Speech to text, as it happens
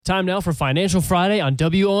Time now for Financial Friday on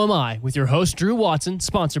WOMI with your host, Drew Watson,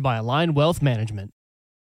 sponsored by Aligned Wealth Management.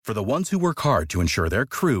 For the ones who work hard to ensure their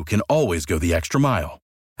crew can always go the extra mile,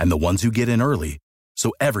 and the ones who get in early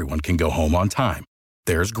so everyone can go home on time,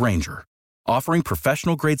 there's Grainger, offering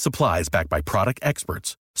professional-grade supplies backed by product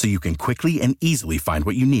experts so you can quickly and easily find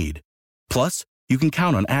what you need. Plus, you can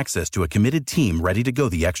count on access to a committed team ready to go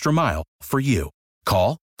the extra mile for you.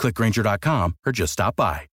 Call, click Grainger.com, or just stop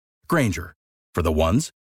by. Grainger, for the ones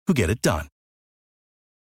who get it done.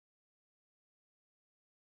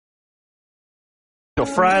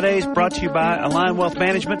 Fridays brought to you by Aligned Wealth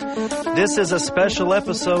Management. This is a special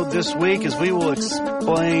episode this week as we will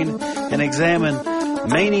explain and examine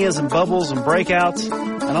manias and bubbles and breakouts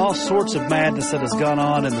and all sorts of madness that has gone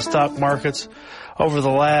on in the stock markets over the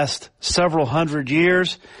last several hundred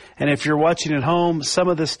years. And if you're watching at home, some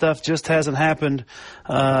of this stuff just hasn't happened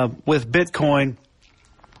with Bitcoin.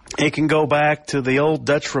 It can go back to the old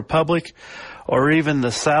Dutch Republic or even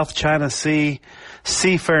the South China Sea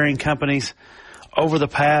seafaring companies over the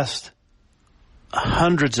past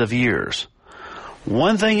hundreds of years.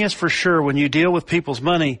 One thing is for sure, when you deal with people's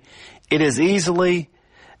money, it is easy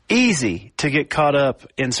to get caught up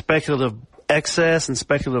in speculative excess and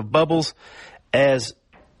speculative bubbles, as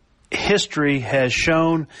history has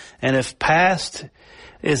shown. And if past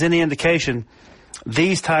is any indication,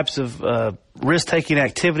 these types of risk-taking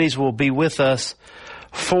activities will be with us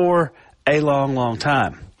for a long, long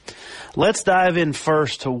time. Let's dive in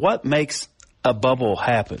first to what makes a bubble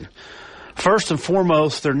happen. First and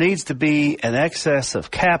foremost, there needs to be an excess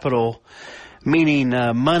of capital, meaning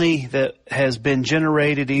money that has been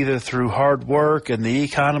generated either through hard work and the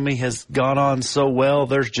economy has gone on so well,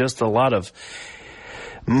 there's just a lot of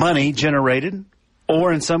money generated,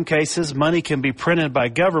 or in some cases, money can be printed by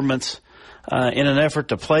governments in an effort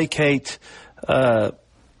to placate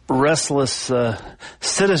restless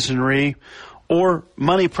citizenry, or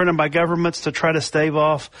money printed by governments to try to stave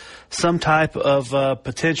off some type of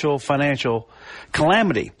potential financial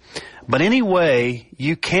calamity. But anyway,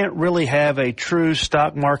 you can't really have a true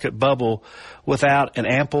stock market bubble without an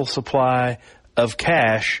ample supply of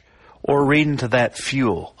cash or reading to that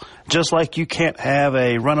fuel. Just like you can't have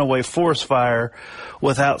a runaway forest fire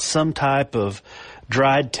without some type of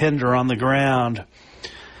dried tinder on the ground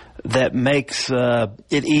that makes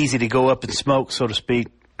it easy to go up in smoke, so to speak,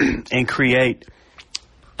 and create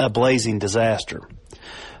a blazing disaster.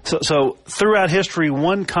 So throughout history,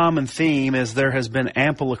 one common theme is there has been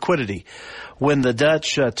ample liquidity. When the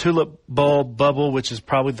Dutch tulip bulb bubble, which is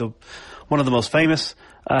probably one of the most famous,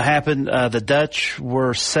 happened, the Dutch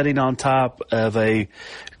were sitting on top of a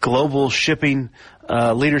global shipping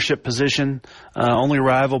leadership position, only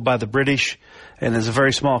rivaled by the British. And as a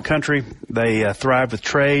very small country, they thrived with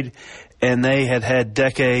trade, and they had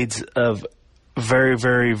decades of very,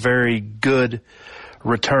 very, very good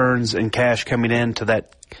returns and cash coming into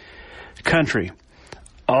that country.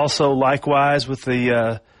 Also, likewise, with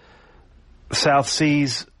the South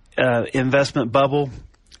Seas investment bubble,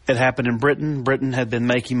 it happened in Britain. Britain had been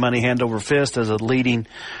making money hand over fist as a leading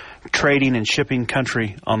trading and shipping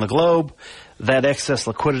country on the globe. That excess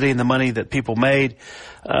liquidity and the money that people made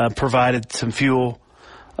provided some fuel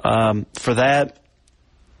for that.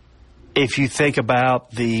 If you think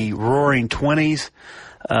about the Roaring '20s,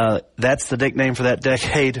 that's the nickname for that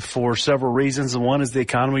decade for several reasons. And one is the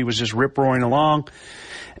economy was just rip-roaring along,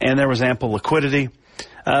 and there was ample liquidity.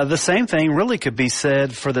 The same thing really could be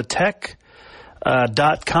said for the tech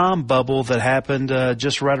 .com bubble that happened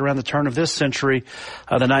just right around the turn of this century.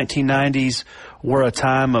 The 1990s were a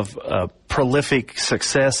time of prolific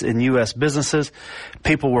success in U.S. businesses.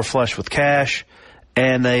 People were flush with cash,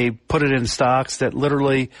 and they put it in stocks that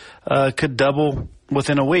literally could double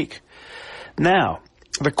within a week. Now,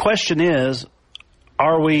 the question is,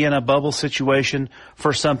 are we in a bubble situation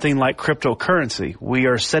for something like cryptocurrency? We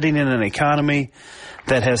are sitting in an economy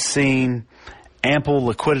that has seen ample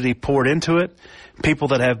liquidity poured into it. People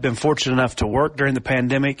that have been fortunate enough to work during the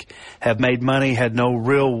pandemic have made money, had no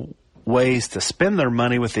real ways to spend their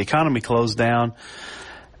money with the economy closed down,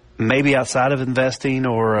 maybe outside of investing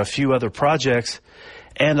or a few other projects.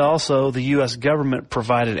 And also the U.S. government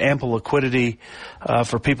provided ample liquidity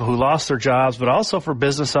for people who lost their jobs, but also for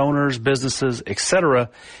business owners, businesses, etc.,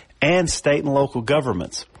 and state and local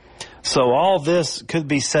governments. So all this could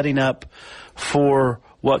be setting up for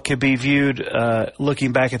what could be viewed,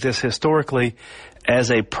 looking back at this historically,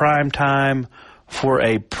 as a prime time for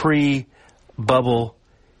a pre-bubble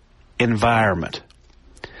environment.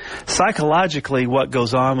 Psychologically, what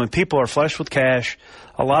goes on when people are flush with cash,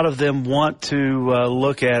 a lot of them want to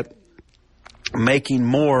look at making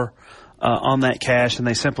more on that cash than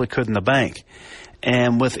they simply could in the bank.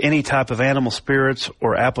 And with any type of animal spirits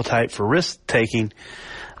or appetite for risk-taking,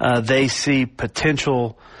 they see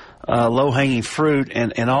potential low-hanging fruit,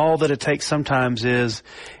 and all that it takes sometimes is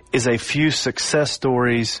a few success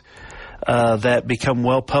stories that become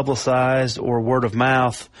well-publicized or word of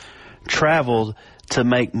mouth traveled to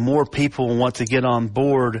make more people want to get on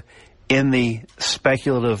board in the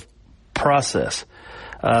speculative process.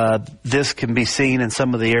 This can be seen in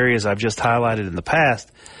some of the areas I've just highlighted in the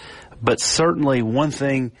past, but certainly one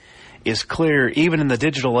thing is clear, even in the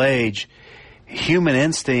digital age, human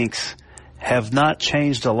instincts have not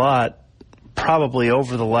changed a lot probably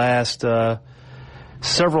over the last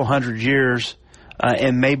several hundred years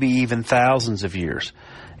and maybe even thousands of years.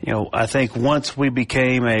 I think once we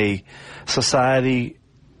became a society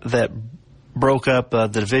that broke up the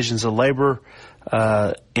divisions of labor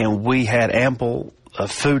and we had ample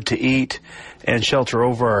food to eat and shelter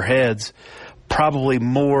over our heads, probably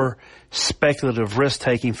more speculative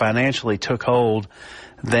risk-taking financially took hold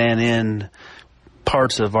than in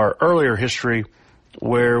parts of our earlier history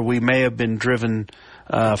where we may have been driven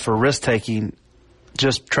for risk-taking,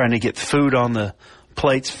 just trying to get food on the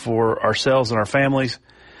plates for ourselves and our families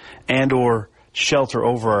and or shelter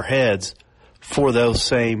over our heads for those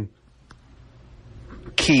same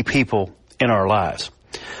key people in our lives.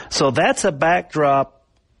 So that's a backdrop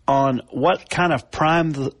on what kind of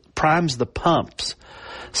primes the pumps,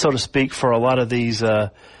 so to speak, for a lot of these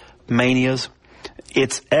manias.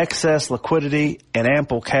 It's excess liquidity and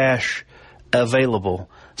ample cash available.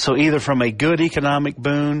 So either from a good economic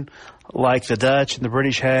boon like the Dutch and the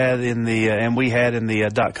British had and we had in the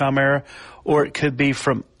dot-com era, or it could be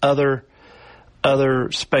from other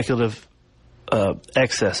speculative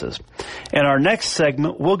excesses. In our next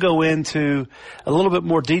segment, we'll go into a little bit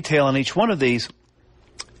more detail on each one of these,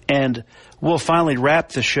 and we'll finally wrap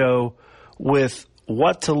the show with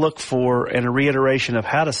what to look for and a reiteration of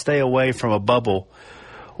how to stay away from a bubble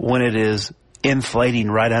when it is inflating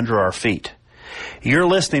right under our feet. You're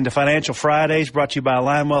listening to Financial Fridays, brought to you by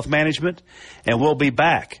Align Wealth Management, and we'll be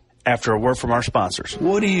back after a word from our sponsors.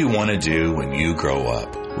 What do you want to do when you grow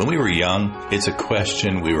up? When we were young, it's a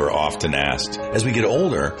question we were often asked. As we get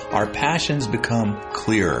older, our passions become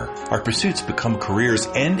clearer. Our pursuits become careers.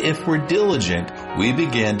 And if we're diligent, we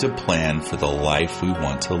begin to plan for the life we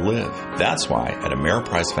want to live. That's why at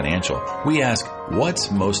Ameriprise Financial, we ask,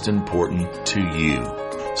 what's most important to you?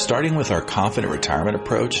 Starting with our Confident Retirement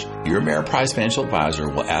approach, your Ameriprise Financial Advisor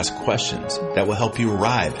will ask questions that will help you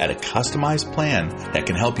arrive at a customized plan that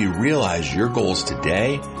can help you realize your goals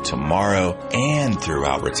today, tomorrow, and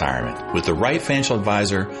throughout retirement. With the right financial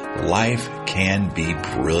advisor, life can be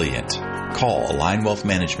brilliant. Call Align Wealth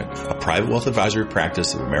Management, a private wealth advisory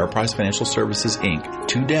practice of Ameriprise Financial Services, Inc.,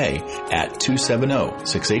 today at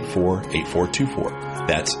 270-684-8424.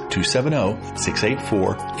 That's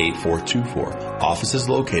 270-684-8424. Office is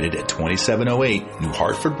located at 2708 New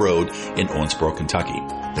Hartford Road in Owensboro, Kentucky.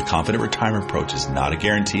 The Confident Retirement approach is not a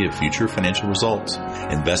guarantee of future financial results.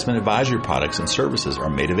 Investment advisory products and services are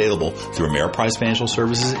made available through Ameriprise Financial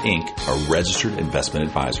Services, Inc., a registered investment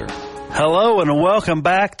advisor. Hello and welcome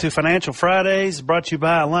back to Financial Fridays, brought to you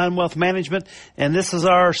by Align Wealth Management. And this is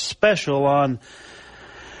our special on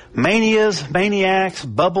manias, maniacs,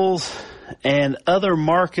 bubbles, and other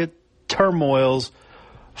market turmoils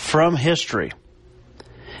from history.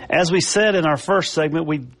 As we said in our first segment,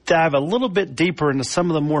 we dive a little bit deeper into some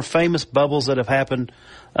of the more famous bubbles that have happened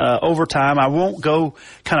over time. I won't go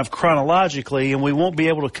kind of chronologically, and we won't be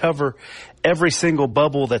able to cover every single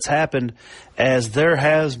bubble that's happened, as there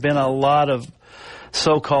has been a lot of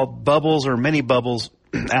so-called bubbles or mini bubbles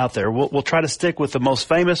out there. We'll try to stick with the most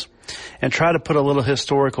famous and try to put a little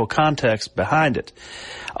historical context behind it.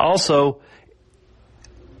 Also,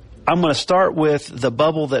 I'm going to start with the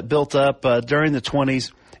bubble that built up during the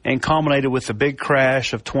 20s and culminated with the big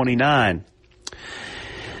crash of 29.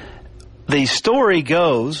 The story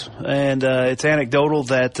goes, and it's anecdotal,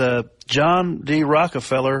 that John D.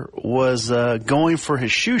 Rockefeller was going for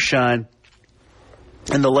his shoe shine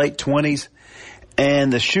in the late 20s,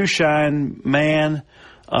 and the shoe shine man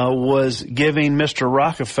was giving Mr.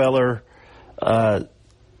 Rockefeller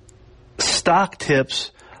stock tips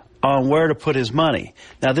on where to put his money.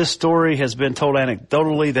 Now, this story has been told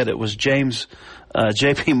anecdotally that it was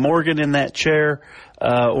J.P. Morgan in that chair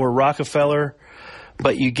or Rockefeller,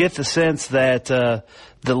 but you get the sense that the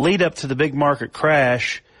lead up to the big market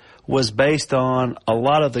crash was based on a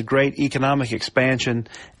lot of the great economic expansion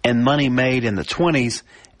and money made in the 20s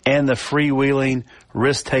and the freewheeling,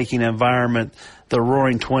 risk-taking environment the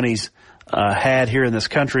Roaring 20s had here in this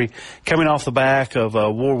country. Coming off the back of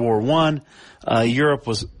World War I, Europe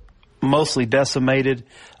was mostly decimated.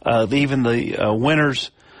 Even the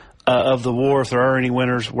winners of the war, if there are any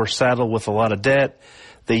winners, were saddled with a lot of debt.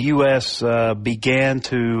 The U.S. began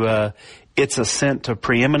to its ascent to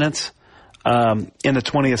preeminence in the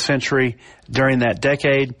 20th century during that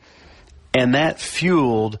decade, and that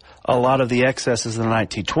fueled a lot of the excesses in the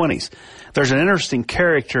 1920s. There's an interesting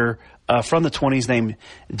character from the 20s named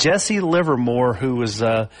Jesse Livermore, who was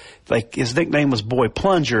his nickname was Boy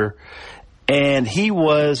Plunger, and he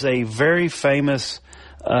was a very famous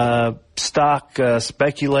stock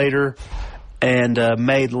speculator and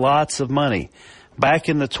made lots of money. Back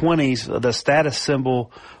in the 20s, the status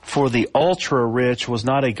symbol for the ultra-rich was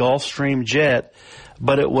not a Gulfstream jet,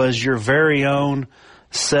 but it was your very own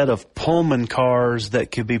set of Pullman cars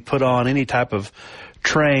that could be put on any type of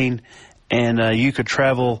train, and you could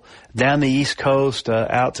travel down the East Coast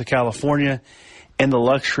out to California in the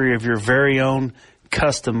luxury of your very own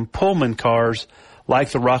custom Pullman cars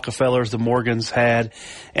like the Rockefellers, the Morgans had.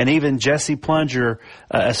 And even Jesse Plunger,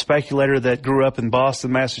 a speculator that grew up in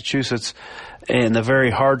Boston, Massachusetts, in the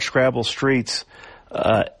very hard-scrabble streets,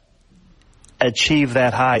 achieved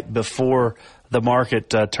that height before the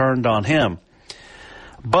market turned on him.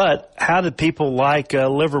 But how did people like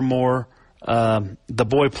Livermore, the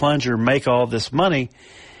Boy Plunger, make all this money?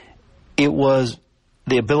 It was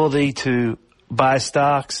the ability to buy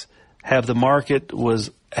stocks, have the market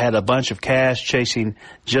had a bunch of cash chasing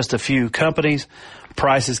just a few companies.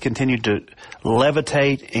 Prices continued to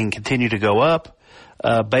levitate and continue to go up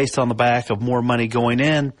based on the back of more money going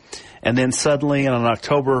in. And then suddenly on an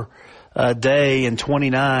October day in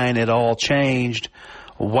 29, it all changed,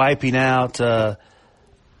 wiping out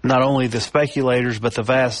not only the speculators, but the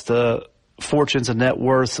vast fortunes and net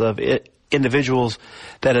worths of individuals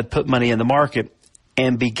that had put money in the market,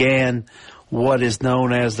 and began what is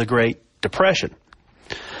known as the Great Depression.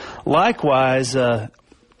 Likewise, in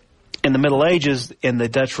the Middle Ages, in the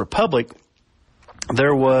Dutch Republic,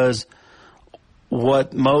 there was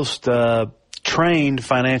what most trained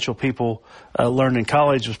financial people learned in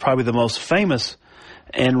college was probably the most famous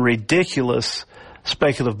and ridiculous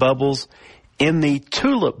speculative bubbles in the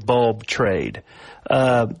tulip bulb trade.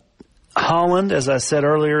 Holland, as I said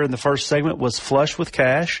earlier in the first segment, was flush with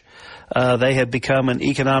cash. They had become an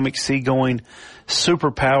economic seagoing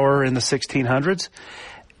superpower in the 1600s.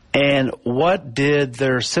 And what did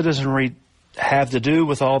their citizenry have to do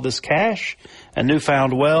with all this cash and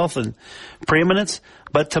newfound wealth and preeminence?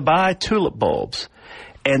 But to buy tulip bulbs.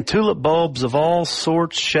 And tulip bulbs of all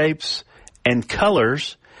sorts, shapes, and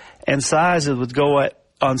colors and sizes would go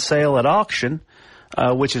on sale at auction,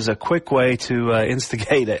 which is a quick way to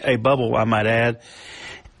instigate a bubble, I might add.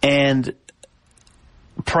 And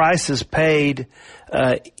prices paid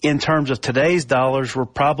in terms of today's dollars were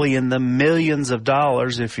probably in the millions of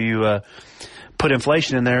dollars, if you put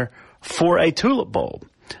inflation in there, for a tulip bulb.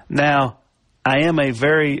 Now, I am a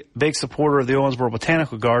very big supporter of the Owensboro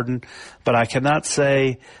Botanical Garden, but I cannot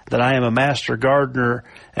say that I am a master gardener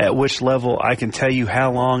at which level I can tell you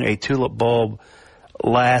how long a tulip bulb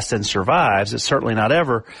lasts and survives. It's certainly not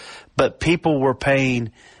ever, but people were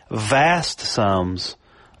paying vast sums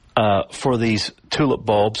for these tulip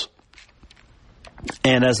bulbs.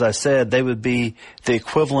 And as I said, they would be the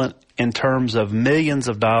equivalent in terms of millions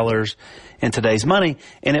of dollars in today's money.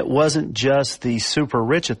 And it wasn't just the super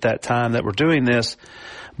rich at that time that were doing this,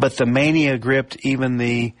 but the mania gripped even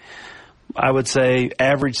the, I would say,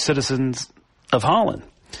 average citizens of Holland.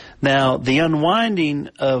 Now, the unwinding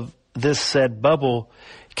of this said bubble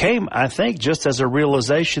came, I think, just as a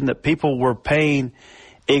realization that people were paying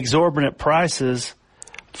exorbitant prices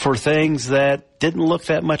for things that didn't look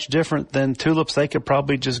that much different than tulips they could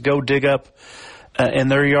probably just go dig up in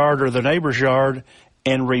their yard or their neighbor's yard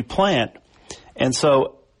and replant. And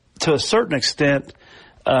so, to a certain extent,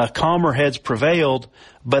 calmer heads prevailed,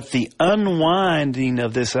 but the unwinding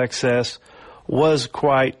of this excess was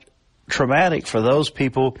quite traumatic for those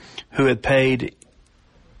people who had paid,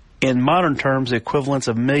 in modern terms, the equivalents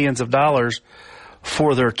of millions of dollars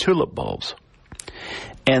for their tulip bulbs.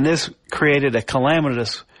 And this created a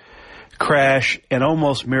calamitous crash and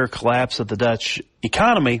almost mere collapse of the Dutch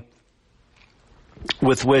economy,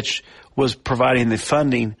 with which was providing the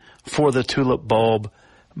funding for the tulip bulb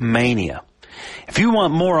mania. If you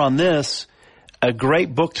want more on this, a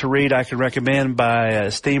great book to read I can recommend by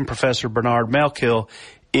esteemed Professor Bernard Malkiel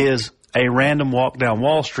is A Random Walk Down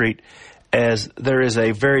Wall Street, as there is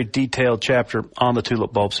a very detailed chapter on the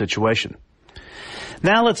tulip bulb situation.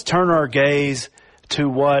 Now let's turn our gaze to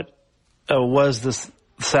what was the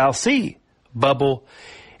South Sea bubble.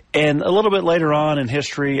 And a little bit later on in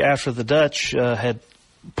history, after the Dutch had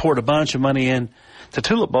poured a bunch of money in to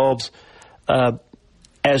tulip bulbs,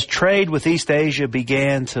 As trade with East Asia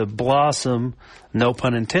began to blossom, no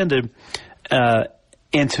pun intended,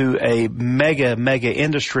 into a mega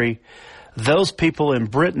industry, those people in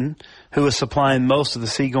Britain who was supplying most of the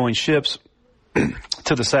seagoing ships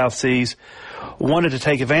to the South Seas wanted to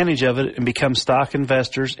take advantage of it and become stock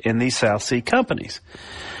investors in these South Sea companies.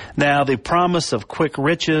 Now, the promise of quick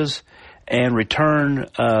riches and return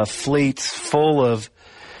fleets full of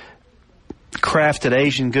crafted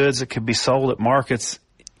Asian goods that could be sold at markets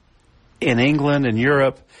in England and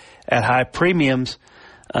Europe at high premiums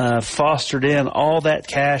fostered in all that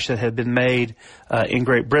cash that had been made in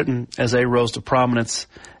Great Britain as they rose to prominence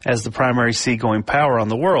as the primary seagoing power on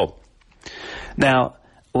the world. Now,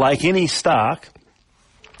 like any stock,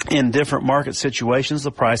 in different market situations,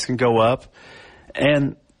 the price can go up.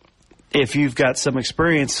 And if you've got some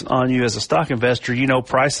experience on you as a stock investor, you know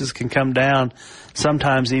prices can come down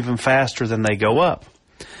sometimes even faster than they go up.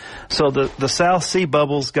 So the South Sea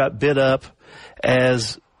bubbles got bid up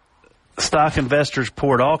as stock investors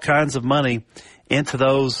poured all kinds of money into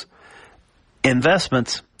those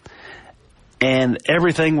investments, and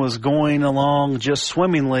everything was going along just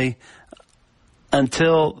swimmingly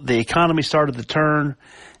until the economy started to turn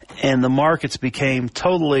and the markets became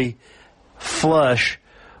totally flush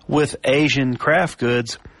with Asian craft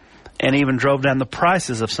goods and even drove down the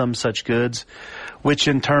prices of some such goods, which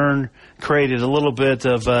in turn created a little bit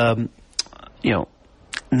of,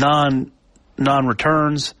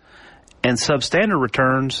 non-returns and substandard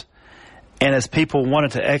returns. And as people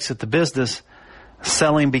wanted to exit the business,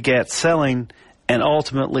 selling begat selling and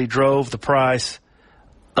ultimately drove the price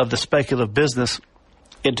of the speculative business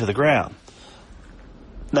into the ground.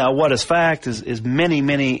 Now, what is fact is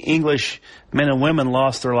many English men and women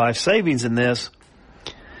lost their life savings in this,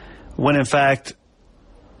 when in fact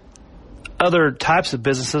other types of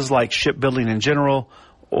businesses like shipbuilding in general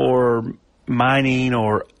or mining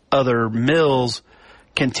or other mills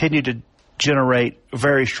continue to generate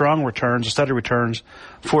very strong returns, steady returns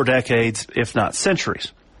for decades, if not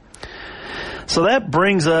centuries. So that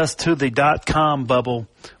brings us to the dot-com bubble,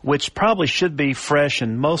 which probably should be fresh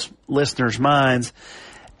in most listeners' minds,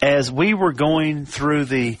 as we were going through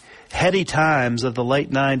the heady times of the late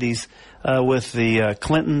 90s with the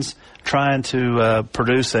Clintons trying to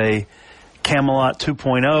produce a Camelot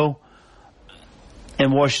 2.0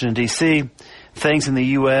 in Washington, D.C. Things in the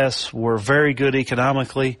U.S. were very good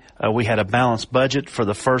economically. We had a balanced budget for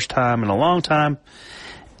the first time in a long time,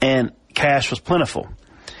 and cash was plentiful.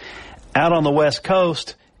 Out on the West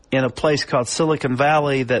Coast, in a place called Silicon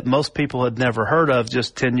Valley that most people had never heard of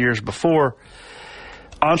just 10 years before,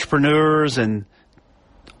 entrepreneurs and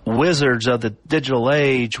wizards of the digital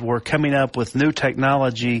age were coming up with new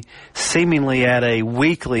technology seemingly at a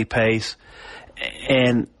weekly pace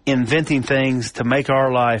and inventing things to make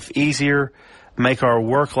our life easier, make our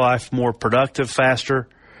work life more productive, faster,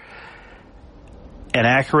 and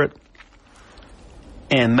accurate,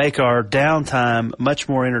 and make our downtime much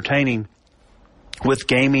more entertaining with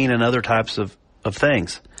gaming and other types of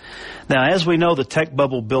things. Now, as we know, the tech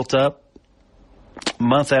bubble built up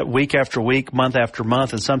week after week, month after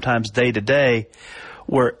month, and sometimes day to day,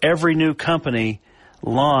 where every new company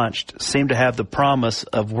launched seemed to have the promise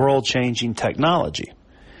of world-changing technology.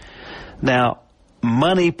 Now,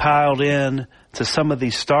 money piled in to some of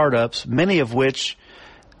these startups, many of which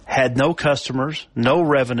had no customers, no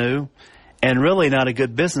revenue, and really not a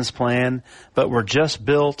good business plan, but were just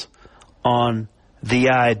built on the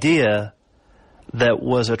idea that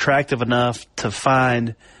was attractive enough to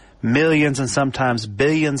find millions and sometimes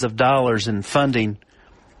billions of dollars in funding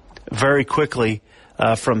very quickly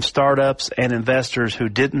from startups and investors who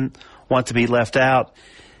didn't want to be left out.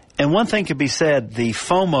 And one thing could be said, the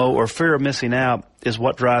FOMO, or fear of missing out, is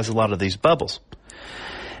what drives a lot of these bubbles.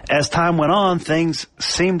 As time went on, things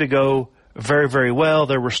seemed to go very, very well.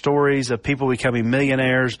 There were stories of people becoming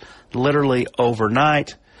millionaires literally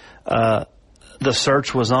overnight. The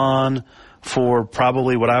search was on for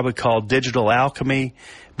probably what I would call digital alchemy,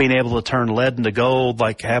 being able to turn lead into gold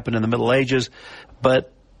like happened in the Middle Ages.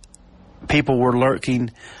 But people were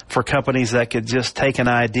looking for companies that could just take an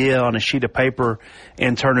idea on a sheet of paper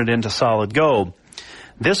and turn it into solid gold.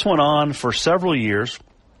 This went on for several years,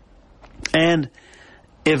 and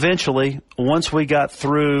eventually, once we got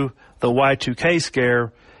through the Y2K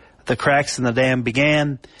scare, the cracks in the dam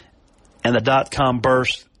began, and the dot-com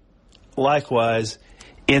burst likewise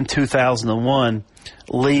in 2001,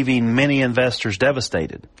 leaving many investors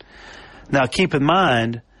devastated. Now, keep in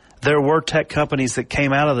mind, there were tech companies that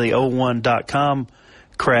came out of the 01 dot-com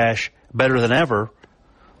crash better than ever,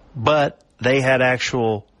 but they had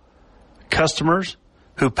actual customers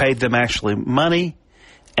who paid them actually money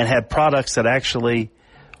and had products that actually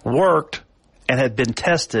worked and had been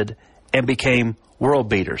tested and became world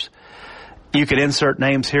beaters. You could insert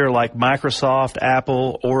names here like Microsoft,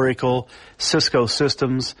 Apple, Oracle, Cisco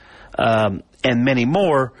Systems, and many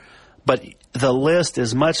more, but the list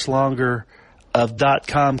is much longer of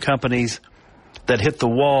 .com companies that hit the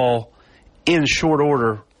wall in short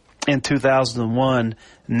order in 2001,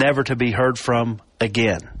 never to be heard from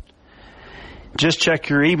again. Just check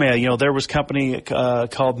your email. There was a company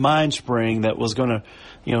called MindSpring that was going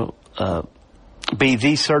to, be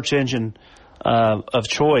the search engine of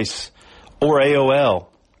choice, or AOL.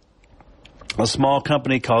 A small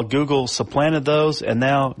company called Google supplanted those, and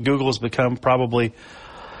now Google has become probably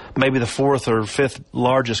maybe the fourth or fifth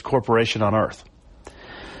largest corporation on earth.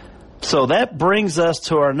 So that brings us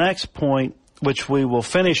to our next point, which we will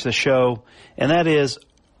finish the show, and that is,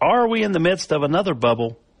 are we in the midst of another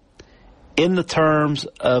bubble in the terms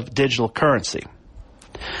of digital currency?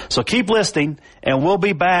 So keep listening, and we'll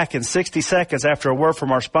be back in 60 seconds after a word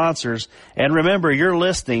from our sponsors. And remember, you're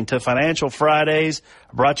listening to Financial Fridays,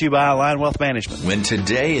 brought to you by Align Wealth Management. When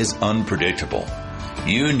today is unpredictable,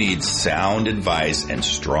 you need sound advice and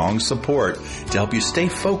strong support to help you stay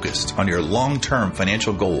focused on your long-term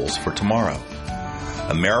financial goals for tomorrow.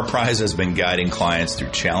 Ameriprise has been guiding clients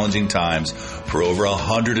through challenging times for over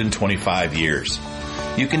 125 years.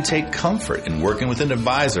 You can take comfort in working with an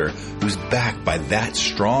advisor who's backed by that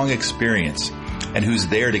strong experience and who's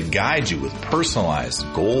there to guide you with personalized,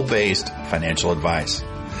 goal-based financial advice.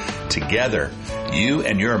 Together, you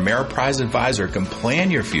and your Ameriprise advisor can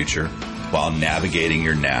plan your future while navigating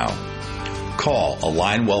your now. Call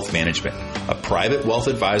Align Wealth Management, a private wealth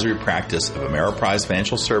advisory practice of Ameriprise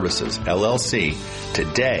Financial Services, LLC,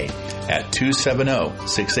 today at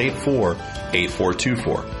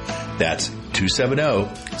 270-684-8424. That's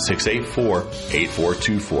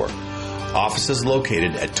 270-684-8424. Offices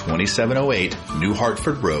located at 2708 New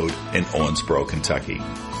Hartford Road in Owensboro, Kentucky.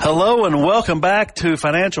 Hello and welcome back to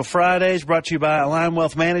Financial Fridays, brought to you by Align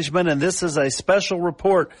Wealth Management. And this is a special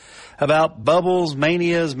report about bubbles,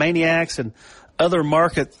 manias, maniacs, and other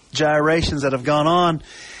market gyrations that have gone on.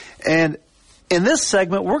 And in this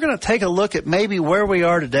segment, we're going to take a look at maybe where we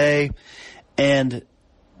are today and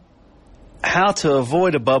how to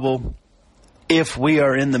avoid a bubble if we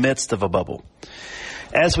are in the midst of a bubble.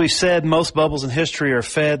 As we've said, most bubbles in history are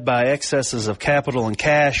fed by excesses of capital and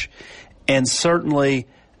cash, and certainly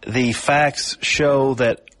the facts show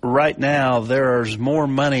that right now there's more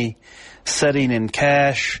money sitting in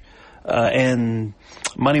cash and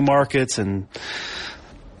money markets and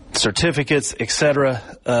certificates, etc.,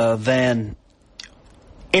 than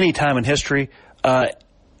any time in history.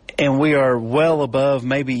 And we are well above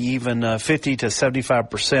maybe even 50 to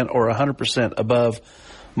 75% or 100% above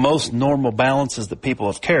most normal balances that people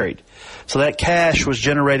have carried. So that cash was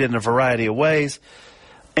generated in a variety of ways,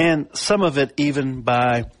 and some of it even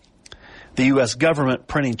by the U.S. government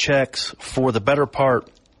printing checks for the better part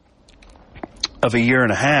of a year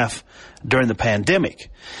and a half during the pandemic.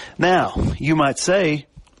 Now, you might say,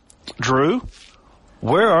 Drew,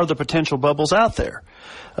 where are the potential bubbles out there?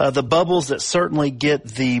 The bubbles that certainly get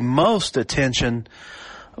the most attention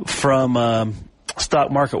from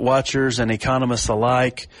stock market watchers and economists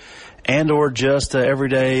alike, and or just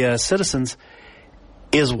everyday citizens,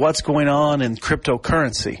 is what's going on in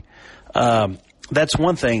cryptocurrency. That's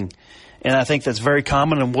one thing, and I think that's very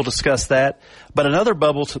common, and we'll discuss that. But another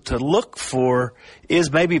bubble to look for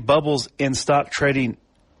is maybe bubbles in stock trading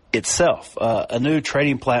itself. A new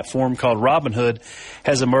trading platform called Robinhood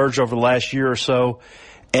has emerged over the last year or so,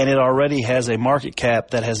 and it already has a market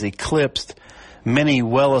cap that has eclipsed many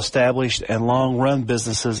well-established and long-run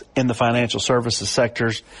businesses in the financial services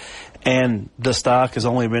sectors. And the stock has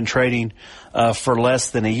only been trading for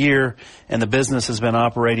less than a year, and the business has been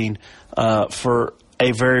operating for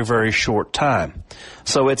a very, very short time.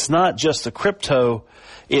 So it's not just the crypto.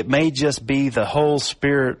 It may just be the whole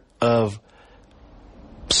spirit of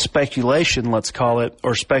speculation, let's call it,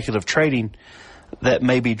 or speculative trading that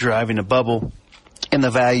may be driving a bubble, and the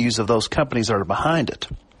values of those companies are behind it.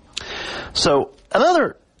 So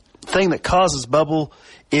another thing that causes bubble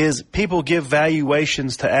is people give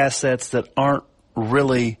valuations to assets that aren't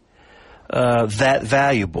really that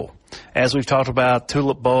valuable. As we've talked about,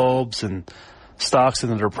 tulip bulbs and stocks in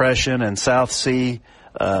the Depression and South Sea,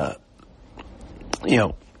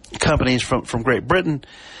 companies from Great Britain.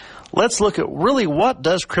 Let's look at really what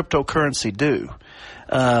does cryptocurrency do.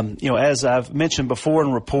 As I've mentioned before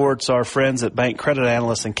in reports, our friends at Bank Credit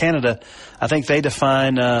Analysts in Canada, I think they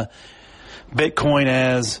define Bitcoin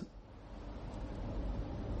as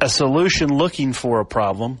a solution looking for a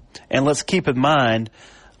problem. And let's keep in mind,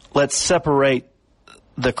 let's separate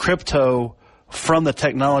the crypto from the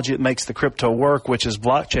technology that makes the crypto work, which is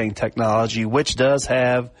blockchain technology, which does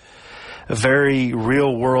have a very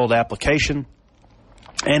real-world application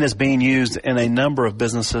and is being used in a number of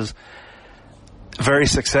businesses very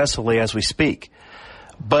successfully as we speak.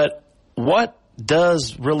 But what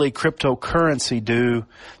does really cryptocurrency do?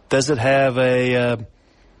 Does it have a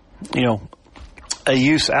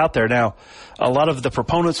use out there? Now, a lot of the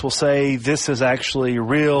proponents will say this is actually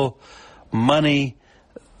real money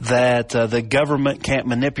that the government can't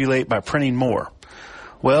manipulate by printing more.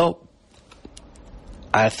 Well,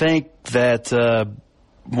 I think that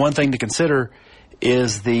one thing to consider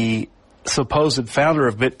is the supposed founder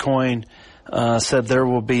of Bitcoin said there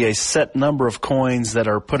will be a set number of coins that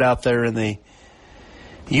are put out there in the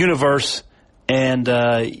universe, and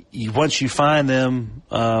once you find them,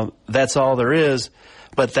 that's all there is.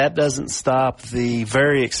 But that doesn't stop the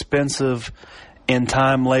very expensive in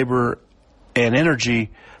time, labor, and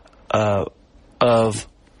energy of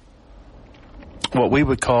what we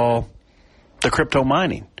would call the crypto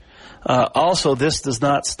mining. Also, this does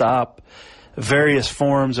not stop various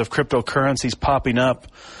forms of cryptocurrencies popping up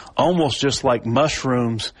almost just like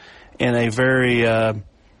mushrooms in a very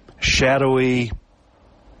shadowy,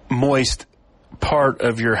 moist part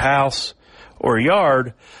of your house or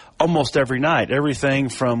yard almost every night. Everything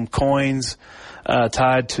from coins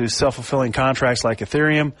tied to self-fulfilling contracts like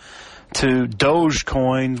Ethereum to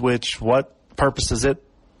Dogecoin, which what purpose does it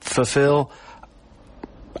fulfill?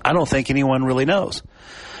 I don't think anyone really knows.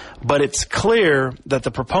 But it's clear that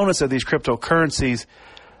the proponents of these cryptocurrencies,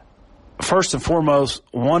 first and foremost,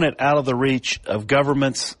 want it out of the reach of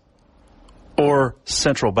governments or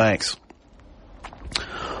central banks.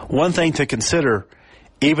 One thing to consider,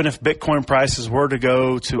 even if Bitcoin prices were to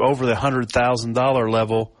go to over the $100,000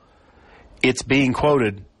 level, it's being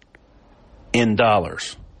quoted in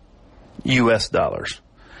dollars, U.S. dollars.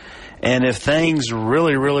 And if things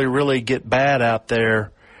really, really, really get bad out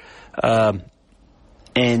there,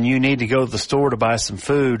 and you need to go to the store to buy some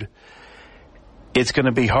food, it's going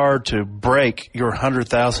to be hard to break your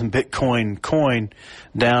 100,000 Bitcoin coin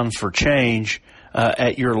down for change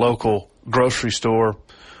at your local grocery store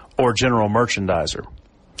or general merchandiser.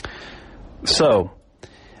 So,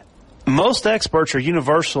 most experts are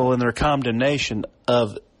universal in their condemnation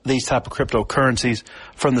of these type of cryptocurrencies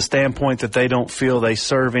from the standpoint that they don't feel they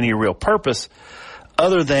serve any real purpose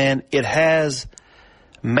other than it has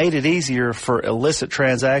made it easier for illicit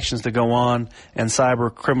transactions to go on and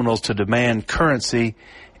cyber criminals to demand currency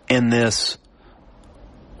in this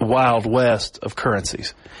wild west of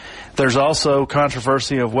currencies. There's also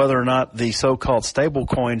controversy of whether or not the so-called stable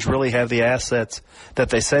coins really have the assets that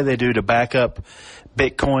they say they do to back up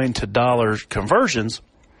Bitcoin to dollar conversions,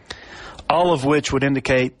 all of which would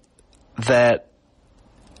indicate that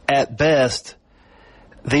at best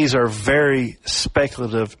these are very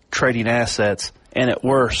speculative trading assets, and at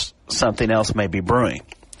worst, something else may be brewing.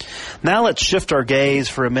 Now let's shift our gaze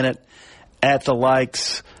for a minute at the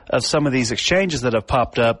likes of some of these exchanges that have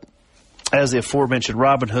popped up as the aforementioned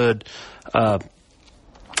Robinhood,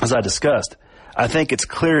 as I discussed. I think it's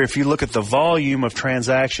clear if you look at the volume of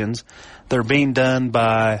transactions, they're being done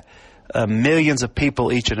by millions of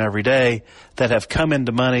people each and every day that have come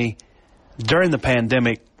into money during the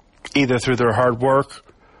pandemic, either through their hard work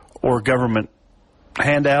or government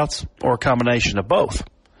handouts or a combination of both.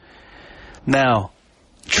 Now,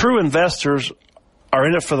 true investors are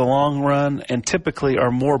in it for the long run and typically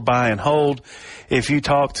are more buy and hold. If you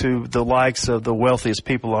talk to the likes of the wealthiest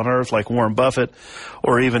people on earth like Warren Buffett,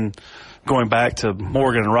 or even going back to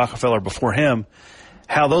Morgan and Rockefeller before him,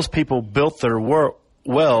 how those people built their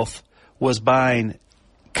wealth was buying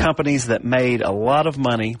companies that made a lot of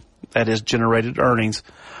money, that is, generated earnings,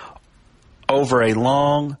 over a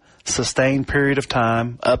long, sustained period of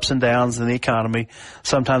time, ups and downs in the economy.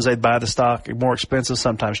 Sometimes they'd buy the stock more expensive,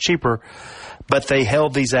 sometimes cheaper, but they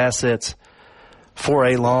held these assets for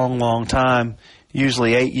a long, long time,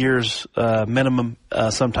 usually 8 years minimum,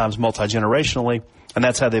 sometimes multi-generationally, and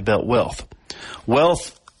that's how they built wealth.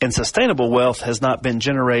 Wealth and sustainable wealth has not been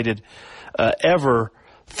generated ever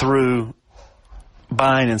through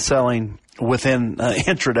buying and selling within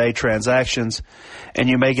intraday transactions, and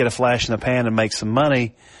you may get a flash in the pan and make some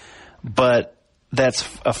money, but that's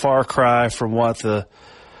a far cry from what the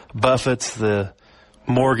Buffetts, the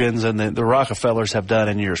Morgans, and the Rockefellers have done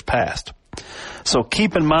in years past. So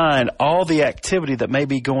keep in mind all the activity that may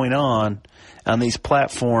be going on these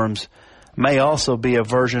platforms may also be a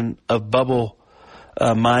version of bubble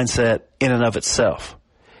mindset in and of itself.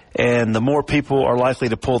 And the more people are likely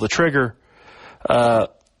to pull the trigger,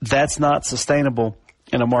 that's not sustainable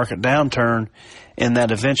in a market downturn, in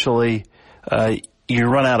that eventually you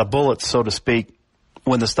run out of bullets, so to speak,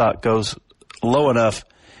 when the stock goes low enough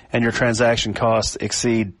and your transaction costs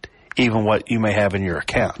exceed even what you may have in your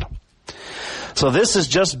account. So this has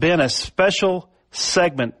just been a special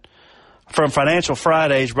segment from Financial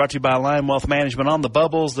Fridays, brought to you by Align Wealth Management on the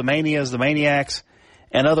bubbles, the manias, the maniacs,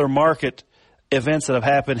 and other market events that have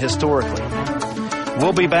happened historically.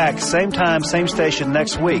 We'll be back same time, same station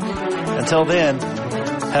next week. Until then,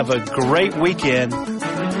 have a great weekend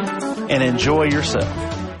and enjoy yourself.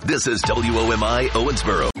 This is WOMI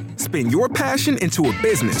Owensboro. Spin your passion into a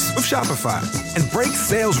business with Shopify and break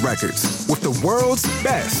sales records with the world's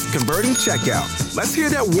best converting checkout. Let's hear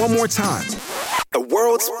that one more time. The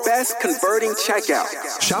world's best converting checkout.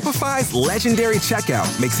 Shopify's legendary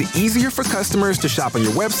checkout makes it easier for customers to shop on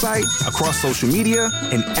your website, across social media,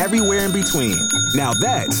 and everywhere in between. Now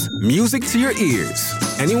that's music to your ears.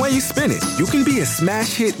 Any way you spin it, you can be a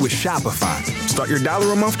smash hit with Shopify. Start your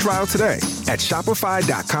 $1 a month trial today at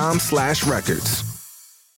shopify.com/records.